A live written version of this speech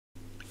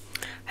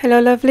Hello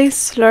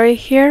lovelies, Lori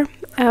here.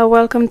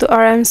 Welcome to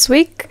RM's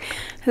Week.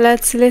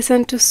 Let's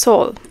listen to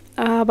Seoul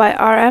by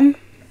RM.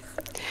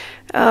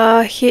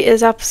 He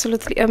is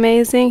absolutely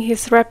amazing.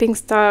 His rapping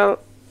style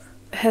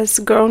has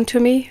grown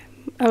to me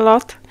a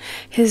lot.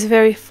 He's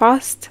very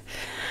fast.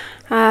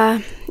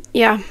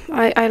 Yeah,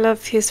 I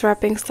love his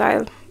rapping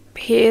style.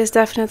 He is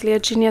definitely a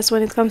genius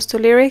when it comes to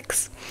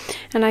lyrics,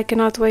 and I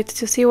cannot wait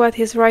to see what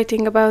he's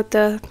writing about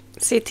the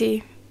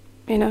city,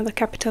 you know, the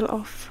capital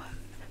of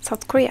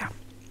South Korea.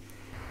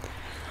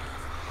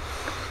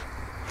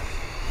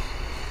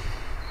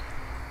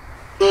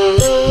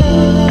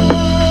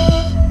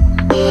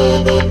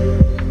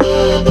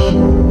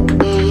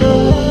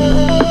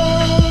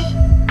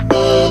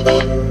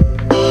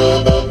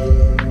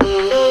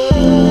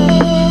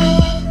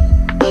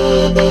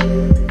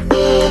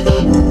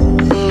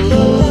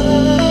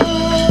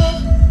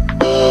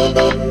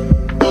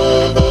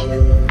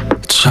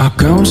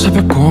 차가운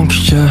새벽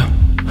공기에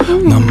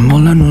난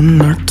몰래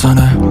눈을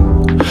뜨네.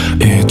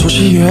 이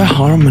도시의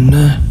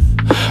harmony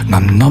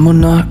난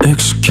너무나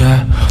익숙해.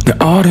 내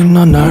어린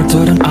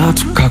날들은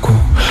아득하고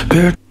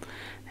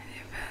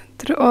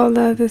Through all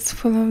that, it's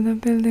full of the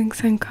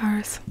buildings and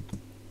cars.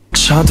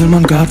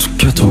 차들만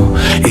가득해도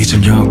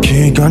이젠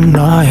여기가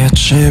나의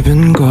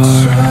집인걸.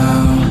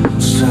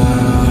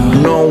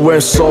 너왜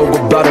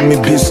서울과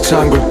바람이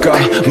비슷한 걸까?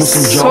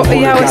 무슨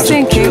영혼을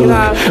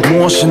가졌길래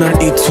무엇이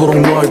날 이토록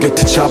너의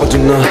곁에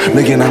잡아두나.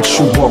 내게 난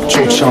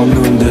추억조차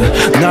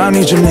없는데 난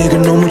이제 네가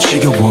너무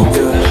지겨워.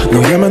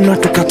 너의 맨날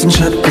똑같은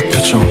잿빛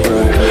표정.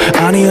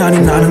 아니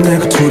나는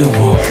내가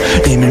두려워.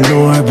 이미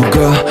너의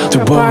부가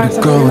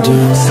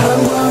돼버렸거든.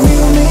 사랑과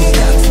미움이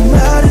같은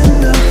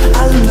말은 넌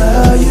I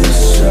love you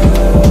so.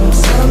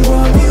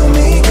 사랑과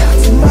미움이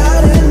같은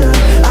말은 넌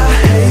I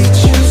hate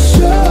you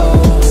so.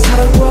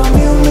 사랑과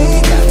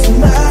미움이 같은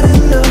말은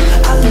넌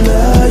I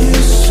love you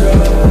so.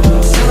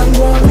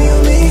 사랑과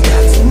미움이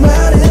같은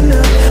말은 넌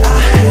I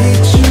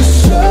hate you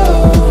so.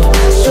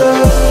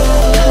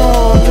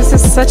 Oh, this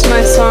is such a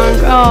nice song.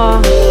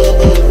 Oh,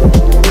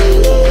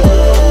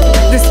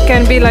 this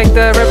can be like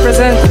the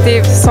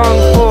representative song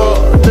for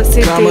the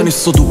city. 가만히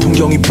있어도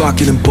풍경이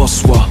바뀌는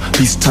버스와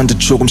비슷한 듯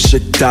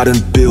조금씩 다른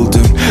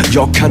빌딩.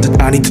 역한 듯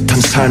아닌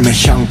듯한 삶의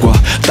향과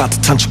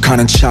따뜻한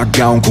척하는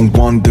차가운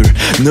공원들.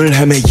 늘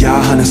헤매야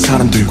하는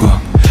사람들과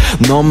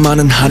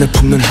너만은 하늘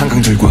품는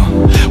한강들과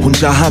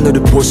혼자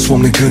하늘을 볼 수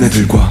없는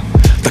그네들과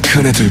딱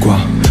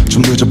그네들과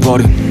좀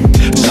늦어버린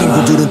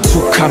친구들은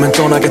툭하면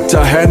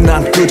떠나겠다 해.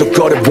 난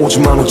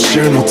끄덕거려보지만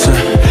웃질 못해.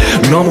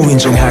 너무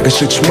인정하기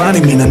싫지만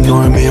이미 난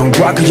너의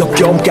미움과 그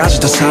역겨움까지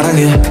다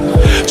사랑해.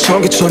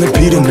 전기천에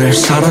비린내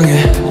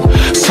사랑해.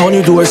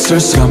 선유도의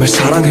쓸쓸함을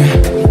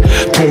사랑해.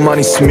 돈만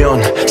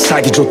있으면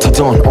살기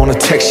좋다던 어느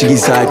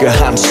택시기사의 그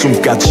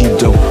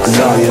한숨까지도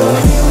love you.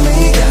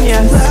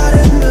 Yes,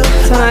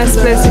 it's a nice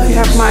place if you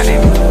have money.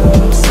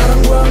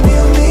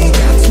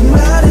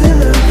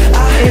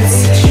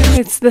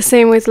 It's the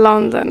same with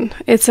London.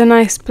 It's a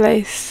nice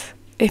place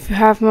if you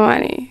have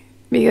money,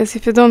 because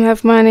if you don't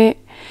have money,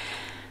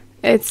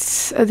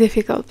 it's a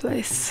difficult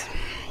place.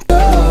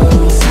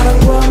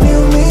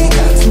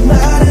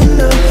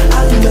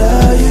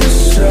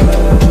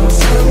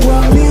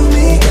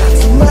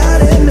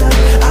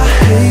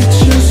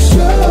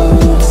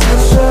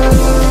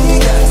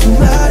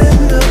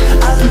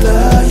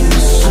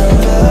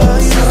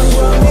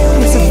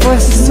 His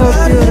voice is so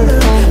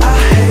beautiful.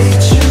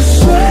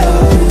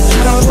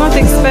 I was not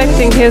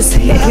expecting his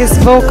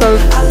vocal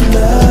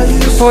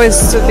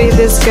voice to be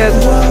this good.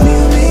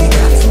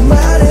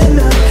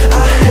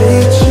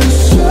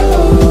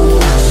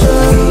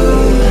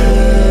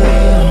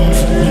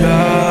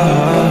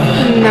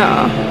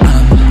 No.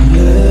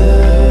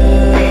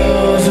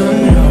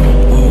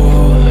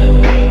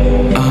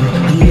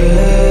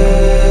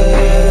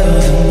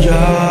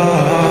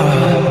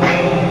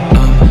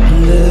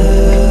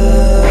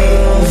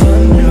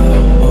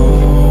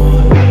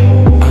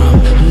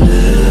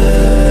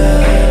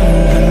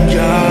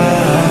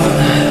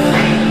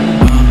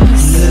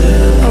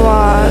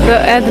 Wow, the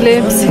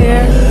ad-libs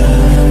here.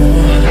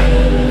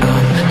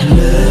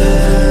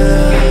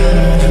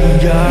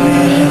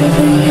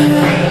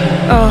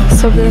 Oh,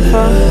 so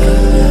beautiful.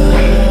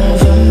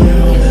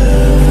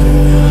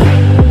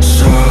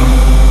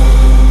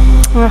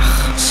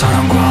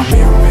 사랑과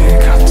미움이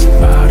같은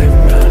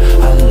말이면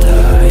I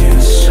love you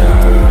so.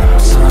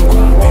 사랑과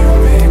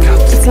미움이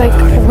같은 It's like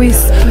a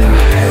whisper. I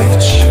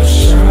hate you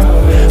so.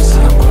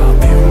 사랑과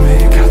미움이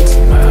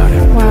같은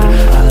말이면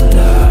I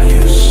love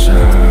you so.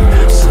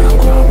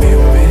 사랑과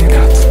미움이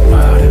같은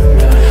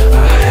말이면 I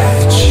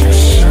hate you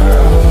so.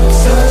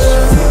 사랑과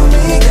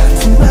미움이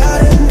같은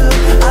말이면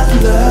I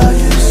love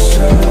you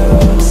so.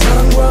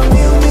 사랑과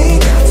미움이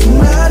같은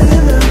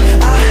말이면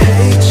I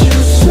hate you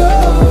so.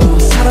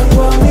 사랑과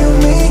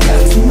미움이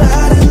같은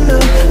말이면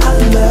I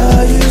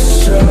love you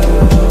so.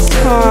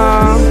 사랑과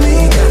미움이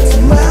같은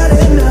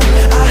말이면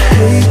I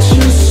hate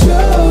you so.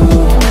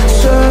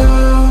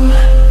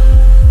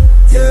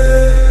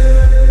 Yeah,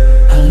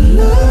 I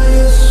love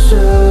you so.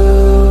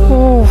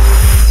 Oh,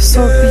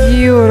 so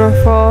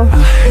beautiful. I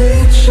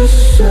hate you.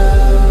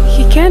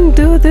 He can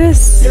do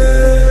this.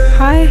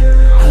 Hi.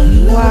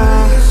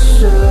 Wow.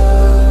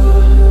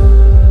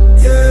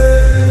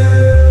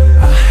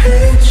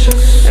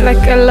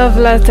 Like a love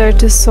letter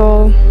to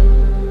Seoul.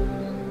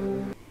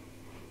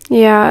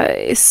 Yeah,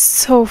 it's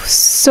so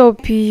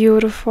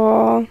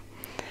beautiful.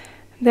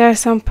 There are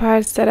some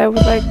parts that I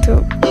would like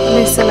to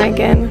listen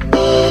again.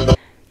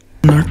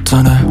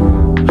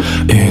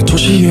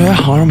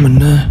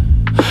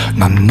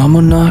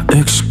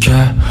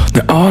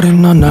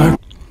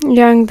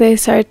 Young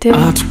days are dim.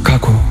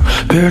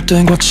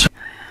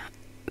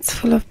 It's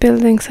full of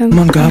buildings and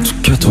my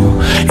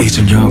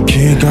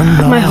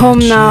home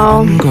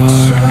now.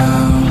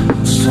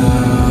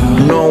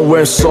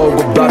 Nowhere so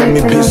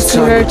바람이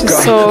비슷한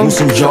걸까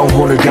무슨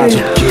영혼을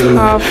가졌길래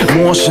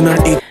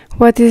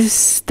What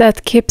is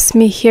that keeps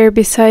me here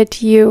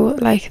beside you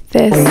like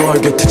this?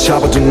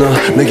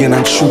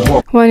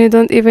 When you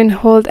don't even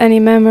hold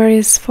any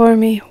memories for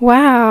me.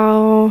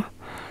 Wow.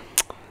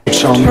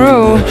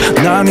 True.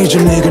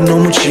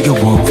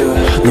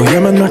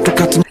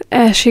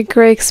 Ashy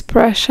grey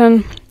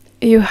expression.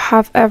 You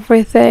have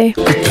everything.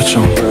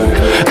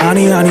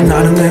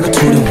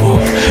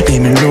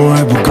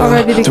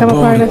 Already become a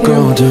part of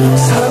you.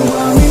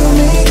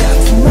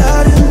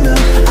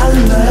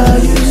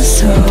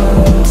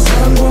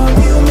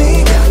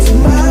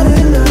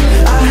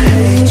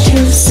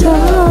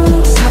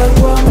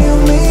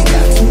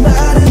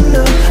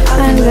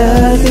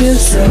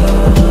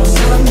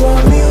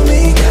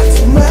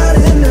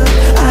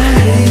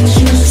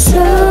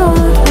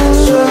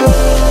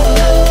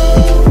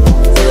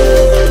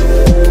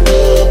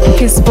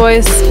 His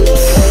voice,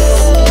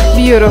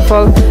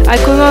 beautiful. I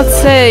could not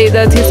say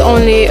that he's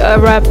only a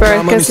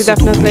rapper because he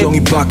definitely a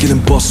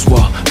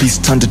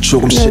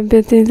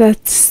bit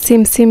that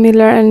seems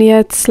similar and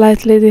yet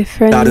slightly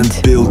different.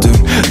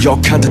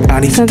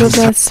 So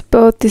that's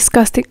both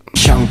disgusting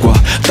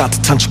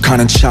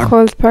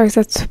cold parks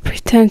that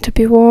pretend to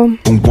be warm.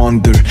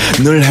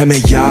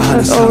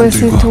 That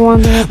always need to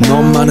wonder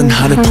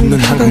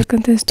about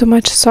contains too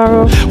much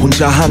sorrow.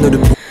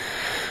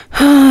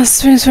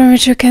 Streams from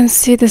which you can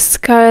see the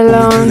sky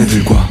alone.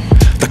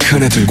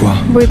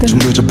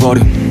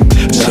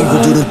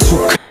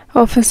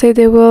 Often say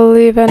they will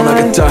leave and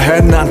I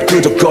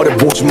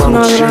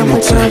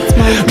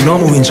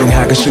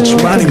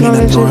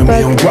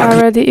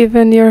already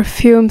even your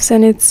fumes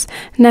and its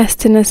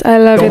nastiness. I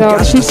love it all.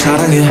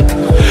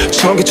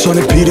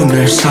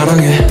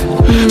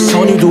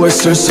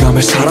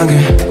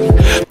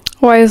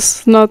 Why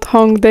is not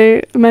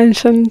Hongdae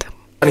mentioned?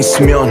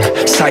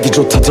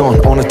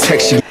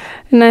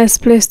 Nice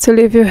place to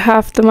live, you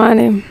have the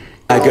money.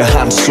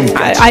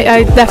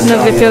 I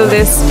definitely feel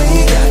this.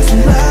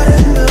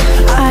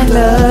 I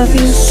love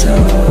you so.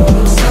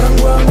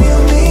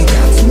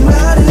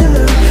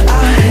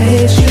 I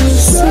hate you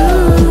so.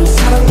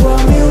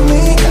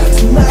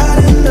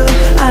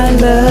 I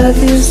love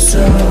you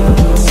so.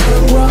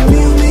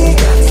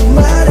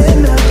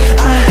 I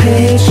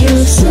hate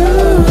you so.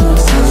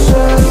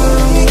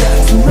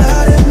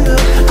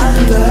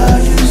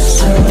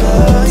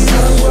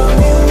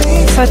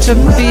 Such a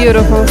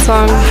beautiful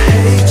song. I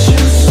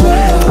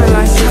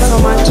like it so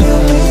much.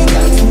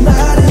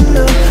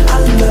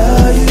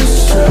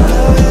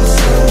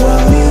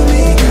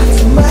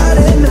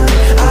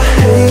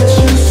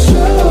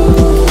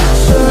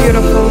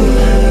 Beautiful.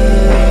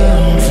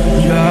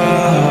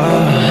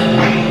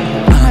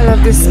 I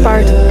love this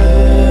part.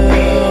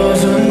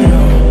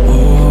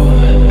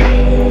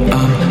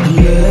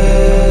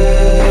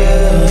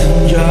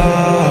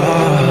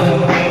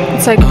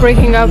 It's like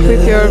breaking up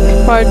with your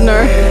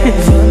partner.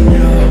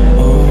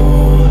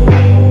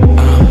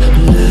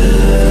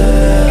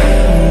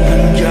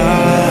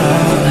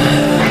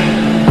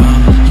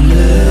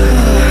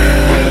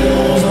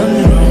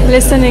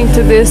 Listening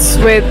to this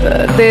with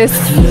this,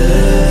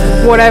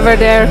 whatever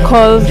they're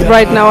called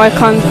right now, I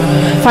can't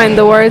find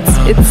the words.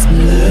 It's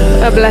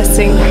a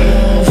blessing.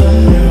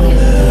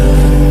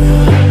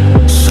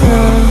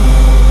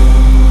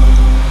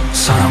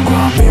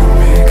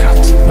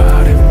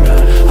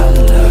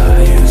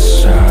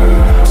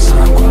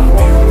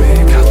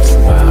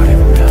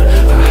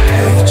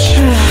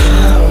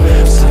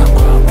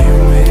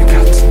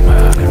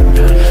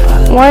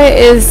 Why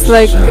is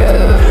like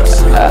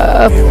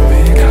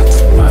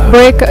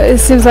it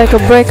seems like a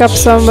breakup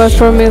song, but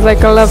for me it's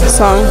like a love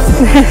song.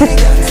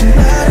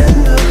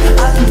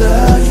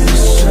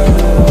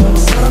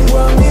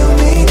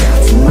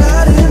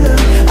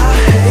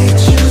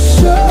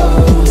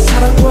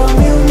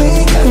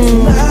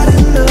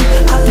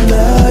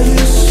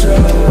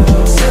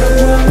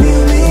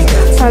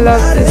 I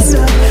love this.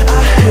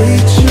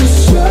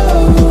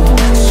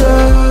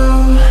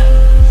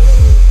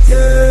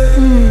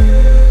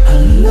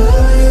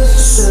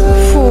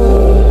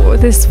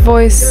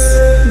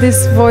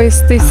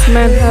 This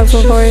man has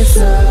a voice.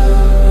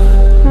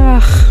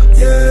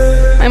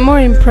 I'm more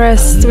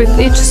impressed with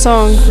each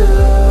song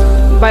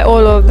by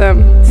all of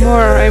them.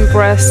 More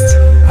impressed.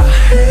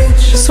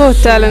 So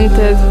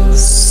talented,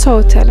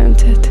 so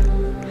talented.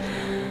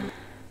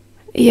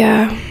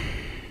 Yeah,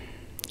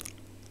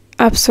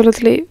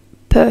 absolutely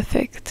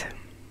perfect.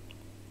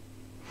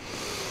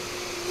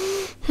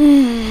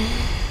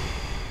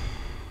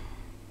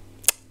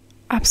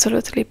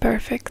 Absolutely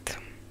perfect.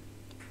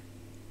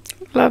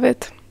 Love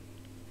it.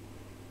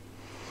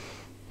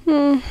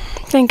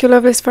 Thank you,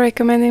 lovelies, for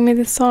recommending me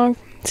this song.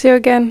 See you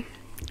again.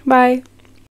 Bye.